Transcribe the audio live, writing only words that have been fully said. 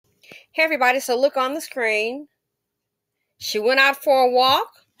Hey everybody, so look on the screen. She went out for a walk,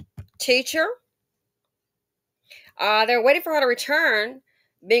 teacher. They're waiting for her to return,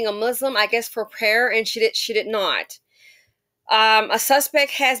 being a Muslim, I guess, for prayer, and she did not. A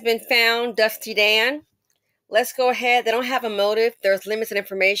suspect has been found, Dusty Dan. Let's go ahead. They don't have a motive. There's limited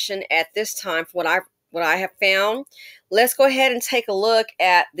information at this time for what I have found. Let's go ahead and take a look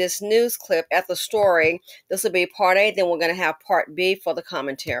at this news clip, at the story. This will be part A, then we're going to have part B for the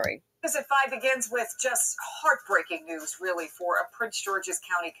commentary. News at 5 begins with just heartbreaking news, really, for a Prince George's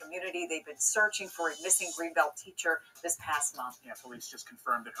County community. They've been searching for a missing Greenbelt teacher this past month. Yeah, police just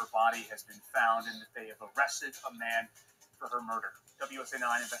confirmed that her body has been found and that they have arrested a man for her murder. WSA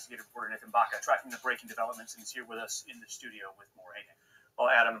 9 investigative reporter Nathan Baca tracking the breaking developments and is here with us in the studio with more. Hey, well,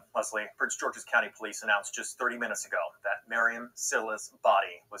 Adam, Leslie, Prince George's County Police announced just 30 minutes ago that Miriam Scylla's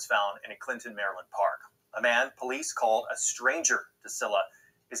body was found in a Clinton, Maryland park. A man police called a stranger to Scylla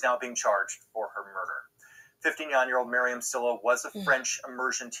is now being charged for her murder. 59-year-old Miriam Scylla was a French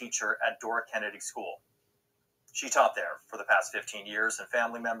immersion teacher at Dora Kennedy School. She taught there for the past 15 years, and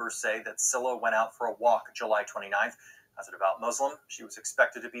family members say that Scylla went out for a walk July 29th. As a devout Muslim, she was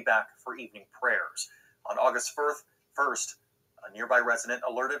expected to be back for evening prayers. On August 1st, a nearby resident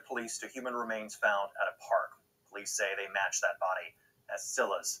alerted police to human remains found at a park. Police say they matched that body as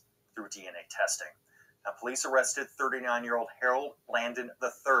Scylla's through DNA testing. Now, police arrested 39-year-old Harold Landon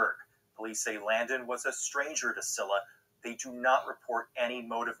III. Police say Landon was a stranger to Scylla. They do not report any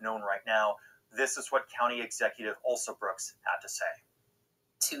motive known right now. This is what County Executive Elsa Brooks had to say.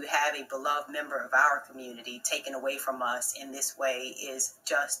 To have a beloved member of our community taken away from us in this way is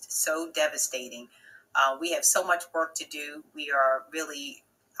just so devastating. We have so much work to do.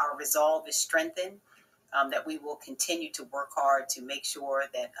 Our resolve is strengthened. That we will continue to work hard to make sure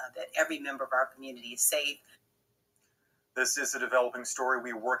that every member of our community is safe. This is a developing story.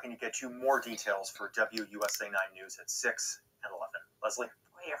 We are working to get you more details for WUSA 9 News at 6 and 11. Leslie?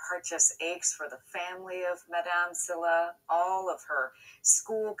 Boy, your heart just aches for the family of Madame Scylla, all of her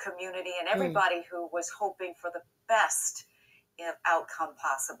school community, and everybody who was hoping for the best outcome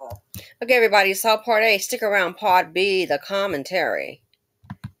possible. Okay, everybody, so part A. Stick around, part B, the commentary.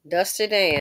 Dusty Dan.